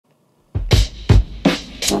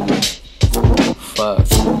fuck.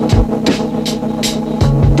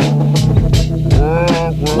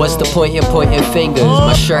 What's the point in pointing fingers?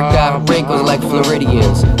 My shirt got wrinkles like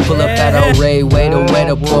Floridians. Pull up at O'Ray, way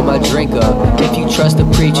to pour my drink up. If you trust a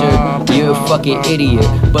preacher, you're a fucking idiot.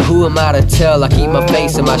 But who am I to tell? I keep my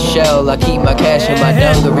face in my shell, I keep my cash in my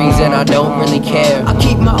dungarees, and I don't really care. I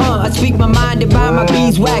keep my I speak my mind and buy my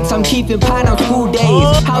beeswax. I'm keeping pine on school days.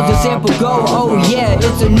 How's the sample go? Oh yeah,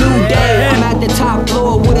 it's a new day. I'm at the top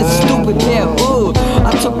floor with a stupid pair. Ooh,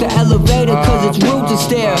 I took the elevator cause it's rude to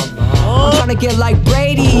stare. I'm tryna get like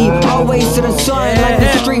Brady, always to the sun, like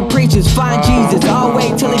the street preachers. Find Jesus, I'll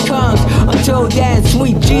wait till he comes. Until then,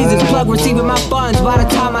 sweet Jesus, plug receiving my funds. By the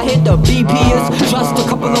time I hit the BPS, just a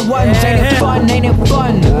couple of ones. Ain't it fun, ain't it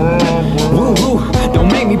fun? Woo woo,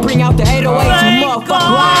 don't make me bring out the 808s, you motherfucker.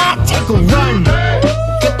 Ah, take a run.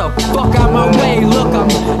 Get the fuck out my way. Look,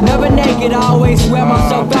 I'm never naked, I always wear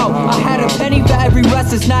myself out. I had a penny for every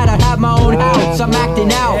restless night. I had my own house, I'm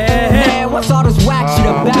acting out. Man, what's all this whack shit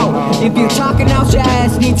about? If you're talking out your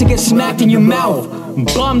ass, need to get smacked in your mouth.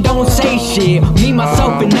 Bum, don't say shit. Me,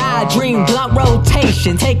 myself, and I dream blunt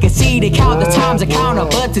rotation. Take a seat and count the times I count up,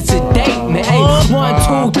 but it's a date, man. Hey,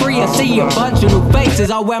 1, 2, 3, I see a bunch of new faces.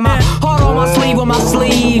 I wear my heart on my sleeve with my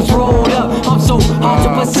sleeves rolled up. I'm so hard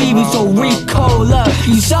to perceive you, so Ricola.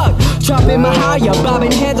 You suck, dropping my higher,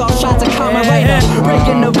 bobbing heads off shots of Kamen Rider.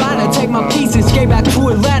 Breaking Nirvana, take my pieces, skate back to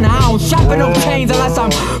Atlanta. I don't shop in no chains unless I'm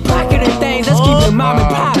packing the things. Let's keep it mom and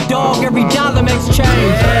pop, dog. Every dollar makes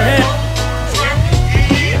change.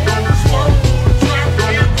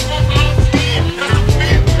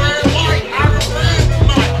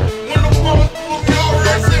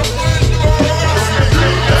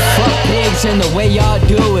 And the way y'all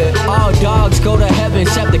do it, all dogs go to heaven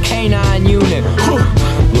except the canine unit.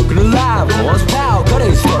 Looking alive, once pal, cut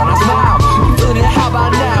his foot on a smile. You feeling it? How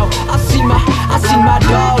about now? I see my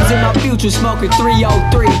dogs in my future smoking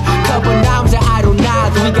 303. Couple dimes and idle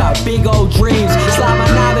knives, we got big old dreams. Slide